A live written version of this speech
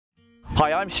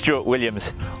Hi, I'm Stuart Williams,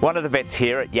 one of the vets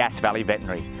here at Yass Valley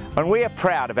Veterinary, and we are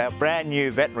proud of our brand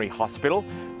new veterinary hospital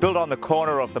built on the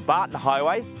corner of the Barton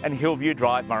Highway and Hillview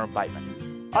Drive,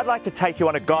 Murrumbateman. I'd like to take you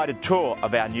on a guided tour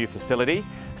of our new facility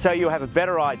so you'll have a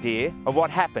better idea of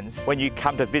what happens when you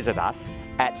come to visit us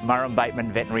at Murrumbateman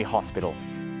Veterinary Hospital.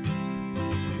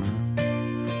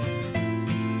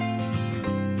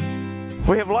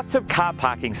 We have lots of car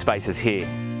parking spaces here.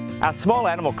 Our small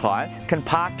animal clients can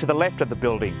park to the left of the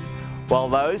building, while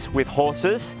those with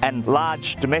horses and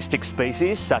large domestic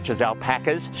species such as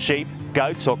alpacas, sheep,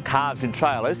 goats or calves in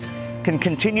trailers can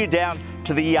continue down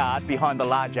to the yard behind the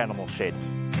large animal shed.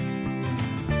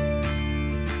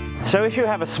 So if you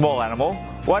have a small animal,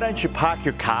 why don't you park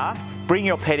your car, bring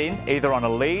your pet in either on a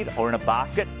lead or in a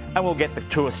basket, and we'll get the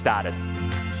tour started.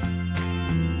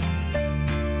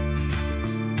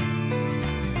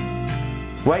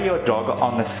 Weigh your dog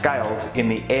on the scales in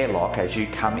the airlock as you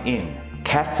come in.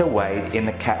 Cats are weighed in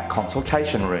the cat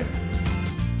consultation room.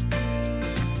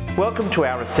 Welcome to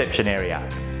our reception area.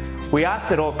 We ask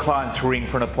that all clients ring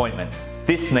for an appointment.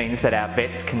 This means that our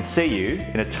vets can see you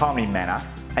in a timely manner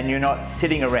and you're not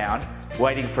sitting around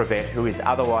waiting for a vet who is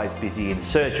otherwise busy in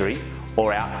surgery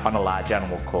or out on a large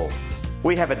animal call.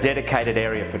 We have a dedicated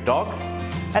area for dogs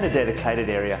and a dedicated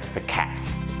area for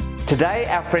cats. Today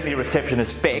our friendly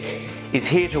receptionist Beck is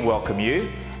here to welcome you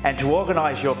and to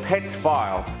organise your pet's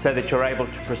file so that you're able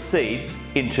to proceed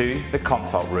into the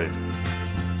consult room.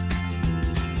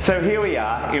 So here we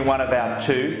are in one of our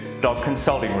 2 dog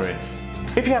consulting rooms.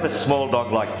 If you have a small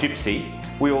dog like Gypsy,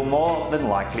 we will more than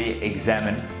likely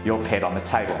examine your pet on the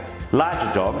table.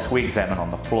 Larger dogs we examine on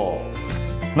the floor.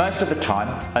 Most of the time,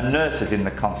 a nurse is in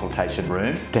the consultation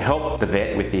room to help the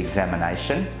vet with the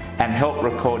examination and help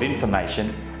record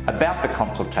information about the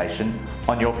consultation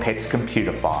on your pet's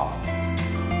computer file.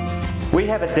 We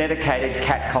have a dedicated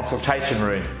cat consultation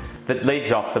room that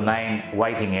leads off the main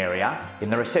waiting area in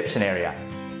the reception area.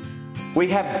 We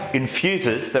have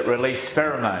infusers that release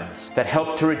pheromones that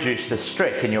help to reduce the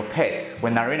stress in your pets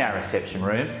when they're in our reception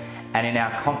room and in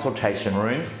our consultation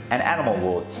rooms and animal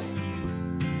wards.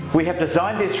 We have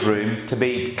designed this room to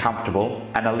be comfortable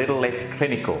and a little less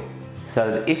clinical, so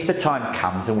that if the time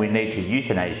comes and we need to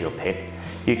euthanize your pet,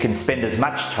 you can spend as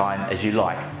much time as you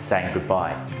like saying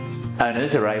goodbye.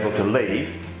 Owners are able to leave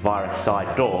via a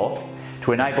side door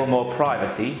to enable more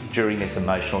privacy during this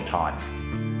emotional time.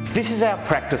 This is our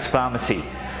practice pharmacy.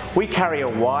 We carry a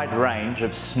wide range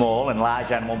of small and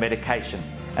large animal medication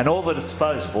and all the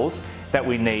disposables that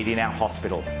we need in our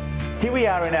hospital. Here we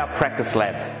are in our practice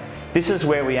lab. This is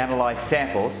where we analyse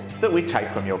samples that we take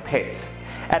from your pets.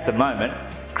 At the moment,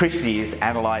 Christy is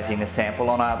analysing a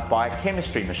sample on our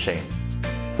biochemistry machine.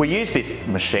 We use this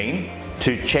machine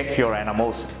to check your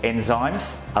animal's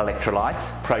enzymes,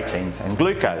 electrolytes, proteins and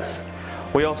glucose.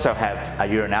 We also have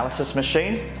a urinalysis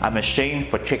machine, a machine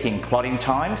for checking clotting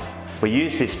times. We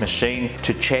use this machine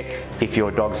to check if your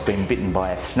dog's been bitten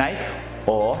by a snake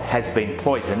or has been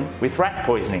poisoned with rat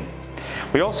poisoning.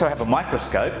 We also have a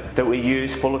microscope that we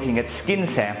use for looking at skin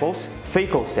samples,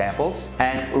 fecal samples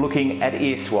and looking at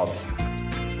ear swabs.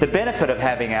 The benefit of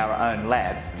having our own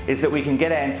lab is that we can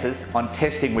get answers on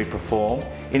testing we perform,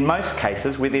 in most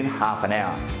cases within half an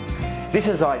hour. This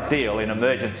is ideal in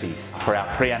emergencies for our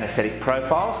pre-anaesthetic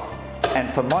profiles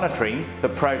and for monitoring the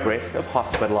progress of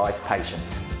hospitalised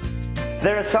patients.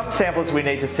 There are some samples we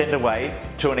need to send away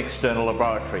to an external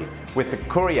laboratory, with the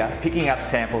courier picking up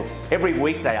samples every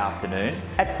weekday afternoon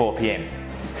at 4 p.m.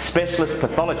 Specialist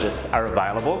pathologists are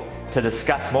available to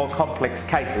discuss more complex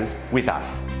cases with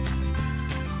us.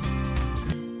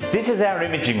 This is our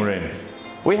imaging room.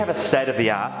 We have a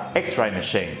state-of-the-art X-ray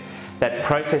machine that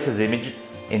processes images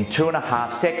in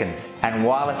 2.5 seconds and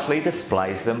wirelessly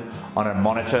displays them on a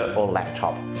monitor or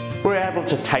laptop. We're able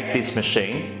to take this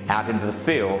machine out into the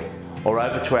field or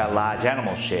over to our large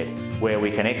animal shed where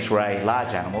we can X-ray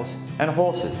large animals and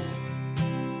horses.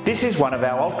 This is one of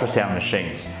our ultrasound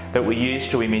machines that we use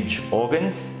to image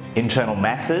organs, internal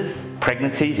masses,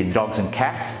 pregnancies in dogs and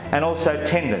cats, and also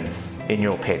tendons in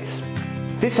your pets.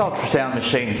 This ultrasound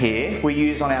machine here we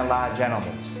use on our large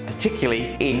animals,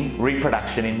 particularly in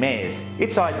reproduction in mares.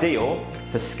 It's ideal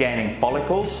for scanning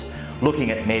follicles, looking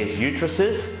at mares'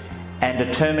 uteruses and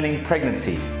determining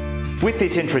pregnancies. With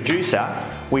this introducer,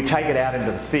 we take it out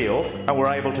into the field and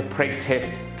we're able to preg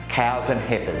test cows and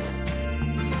heifers.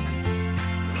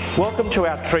 Welcome to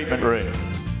our treatment room.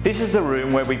 This is the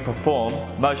room where we perform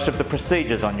most of the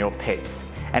procedures on your pets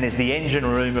and is the engine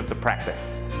room of the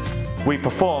practice. We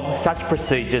perform such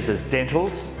procedures as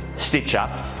dentals,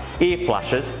 stitch-ups, ear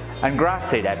flushes and grass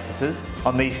seed abscesses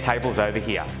on these tables over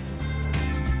here.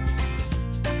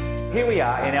 Here we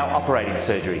are in our operating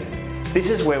surgery. This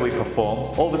is where we perform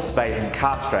all the spays and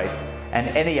castrates and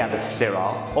any other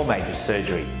sterile or major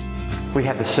surgery. We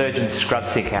have the surgeon's scrub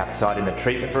sink outside in the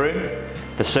treatment room,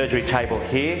 the surgery table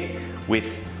here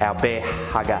with our bear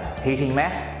hugger heating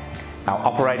mat, our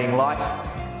operating light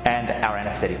and our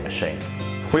anaesthetic machine.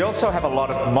 We also have a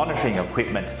lot of monitoring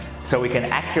equipment so we can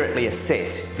accurately assess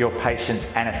your patient's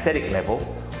anaesthetic level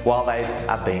while they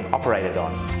are being operated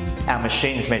on. Our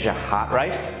machines measure heart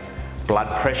rate, blood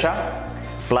pressure,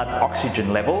 blood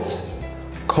oxygen levels,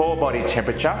 core body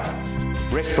temperature,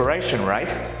 respiration rate,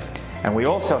 and we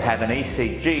also have an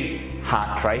ECG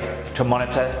heart trace to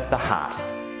monitor the heart.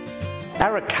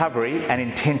 Our recovery and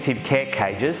intensive care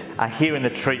cages are here in the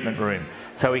treatment room,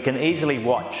 so we can easily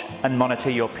watch and monitor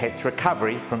your pet's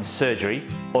recovery from surgery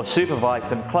or supervise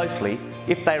them closely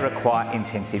if they require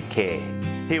intensive care.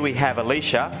 Here we have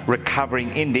Alicia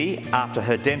recovering Indy after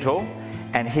her dental,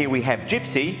 and here we have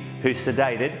Gypsy, who's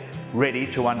sedated, ready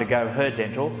to undergo her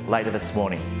dental later this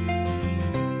morning.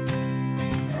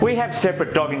 We have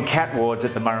separate dog and cat wards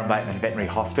at the Murrumbateman Veterinary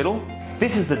Hospital.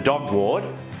 This is the dog ward,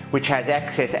 which has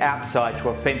access outside to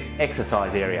a fenced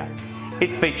exercise area.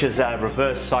 It features a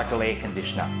reverse cycle air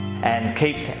conditioner and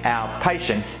keeps our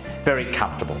patients very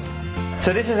comfortable.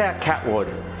 So this is our cat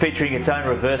ward, featuring its own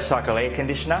reverse cycle air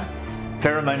conditioner,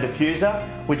 pheromone diffuser,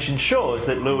 which ensures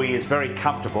that Louis is very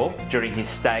comfortable during his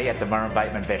stay at the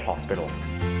Murrumbateman Vet Hospital.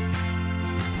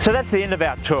 So that's the end of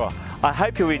our tour. I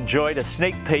hope you enjoyed a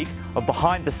sneak peek of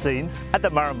behind the scenes at the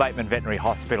Murrumbateman Veterinary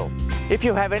Hospital. If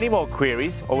you have any more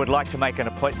queries or would like to make an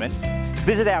appointment,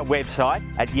 visit our website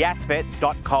at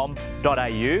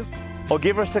yassvet.com.au or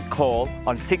give us a call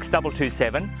on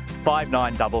 6227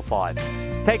 5955.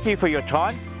 Thank you for your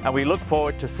time, and we look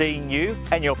forward to seeing you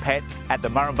and your pet at the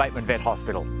Murrumbateman Vet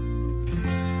Hospital.